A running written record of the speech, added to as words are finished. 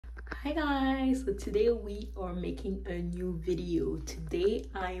Hi guys, so today we are making a new video. Today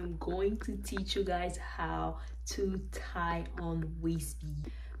I am going to teach you guys how to tie on waist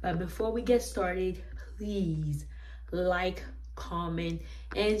bead. But before we get started, please like, comment,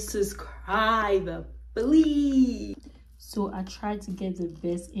 and subscribe, please. So I tried to get the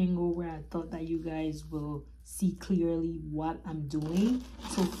best angle where I thought that you guys will see clearly what I'm doing.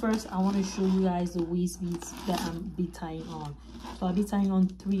 So first I want to show you guys the waist beads that I'm be tying on. So I'll be tying on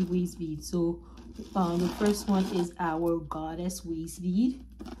 3 waist beads. So the first one is our goddess waist bead.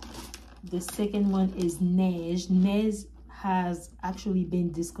 The second one is Neige. Neige has actually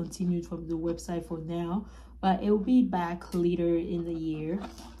been discontinued from the website for now, but it will be back later in the year.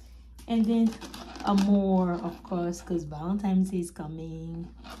 And then Amore, of course, because Valentine's Day is coming.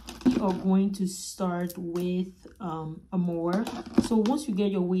 We are going to start with Amore. So once you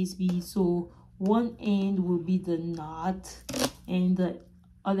get your waist bead, so one end will be the knot and the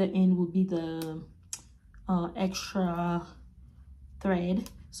other end will be the extra thread.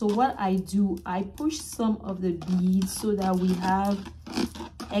 So what I do, I push some of the beads so that we have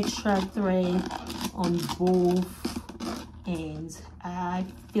extra thread on both ends. I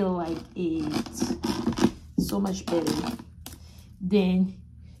feel like it's so much better. Then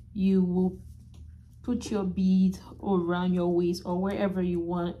you will put your bead around your waist or wherever you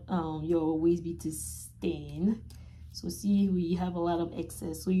want your waist bead to stand. So see, we have a lot of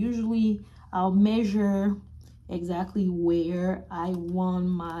excess. So usually I'll measure exactly where I want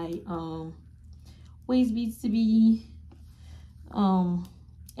my waist beads to be, and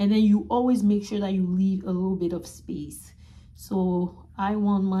then you always make sure that you leave a little bit of space. So I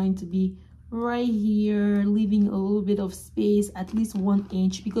want mine to be right here, leaving a little bit of space, at least 1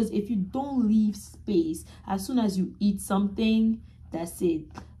 inch, because if you don't leave space, as soon as you eat something, that's it,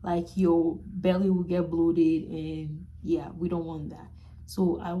 like your belly will get bloated, and yeah, we don't want that.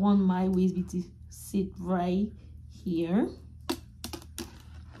 So I want my waist bead to sit right here,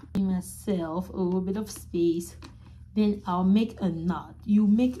 give myself a little bit of space. Then I'll make a knot. You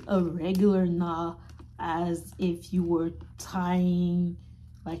make a regular knot as if you were tying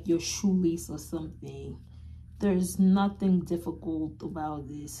like your shoelace or something. There's nothing difficult about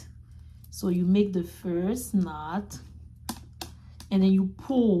this. So you make the first knot and then you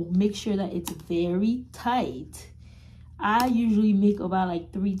pull. Make sure that it's very tight. I usually make about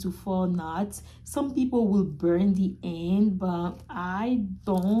like 3 to 4 knots. Some people will burn the end, but I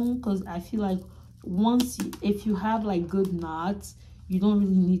don't, because I feel like if you have like good knots, you don't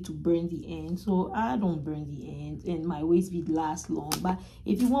really need to burn the end. So I don't burn the end and my waist bead lasts long. But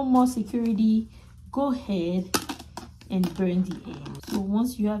if you want more security, go ahead and burn the end. So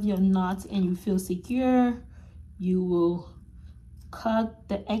once you have your knots and you feel secure, you will cut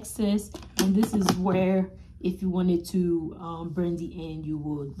the excess, and this is where if you wanted to burn the end, you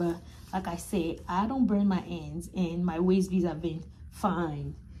would. But like I said, I don't burn my ends and my waist beads have been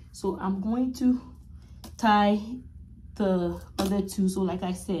fine. So I'm going to tie the other 2. So like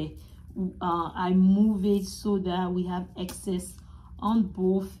I said, I move it so that we have excess on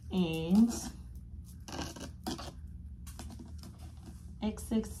both ends.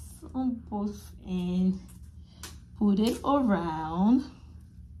 Excess on both ends. Put it around.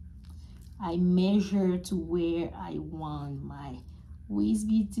 I measure to where I want my waist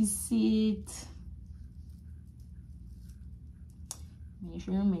bead to sit.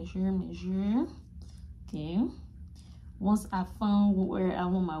 Measure, measure, measure. Okay. Once I found where I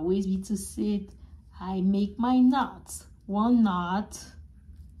want my waist bead to sit, I make my knots. 1 knot,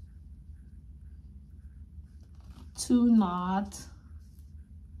 2 knots,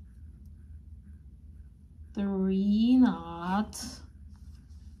 3 knots,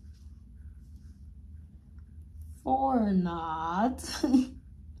 4 knots,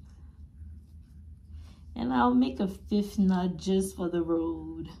 and I'll make a 5th knot just for the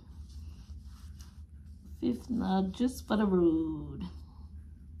road. 5th knot just for the road.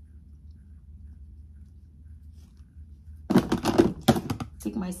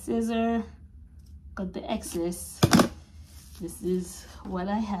 Take my scissor, cut the excess. This is what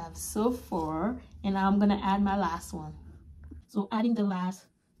I have so far, and I'm gonna add my last one. So adding the last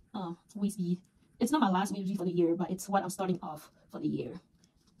waist bead. It's not my last waist bead for the year, but it's what I'm starting off for the year.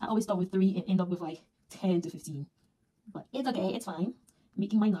 I always start with 3 and end up with like 10 to 15, but it's okay, it's fine.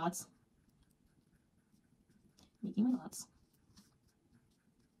 Making my knots. Making my knots.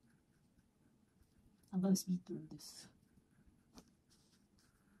 I'm gonna speed through this.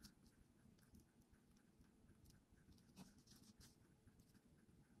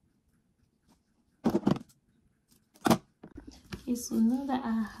 Okay, so now that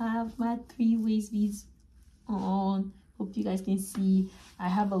I have my 3 waist beads on, Hope you guys can see I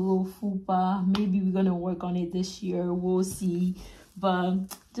have a little fupa. Maybe we're gonna work on it this year, we'll see. But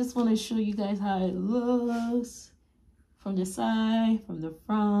just want to show you guys how it looks from the side, from the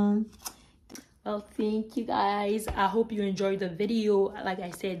front. Well, thank you guys. I hope you enjoyed the video. Like I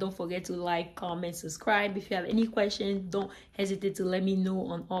said, don't forget to like, comment, subscribe. If you have any questions, don't hesitate to let me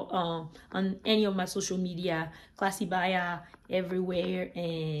know on any of my social media, Classy Baya, everywhere,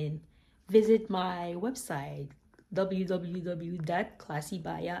 and visit my website,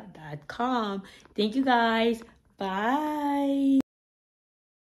 www.classybaya.com. Thank you guys. Bye.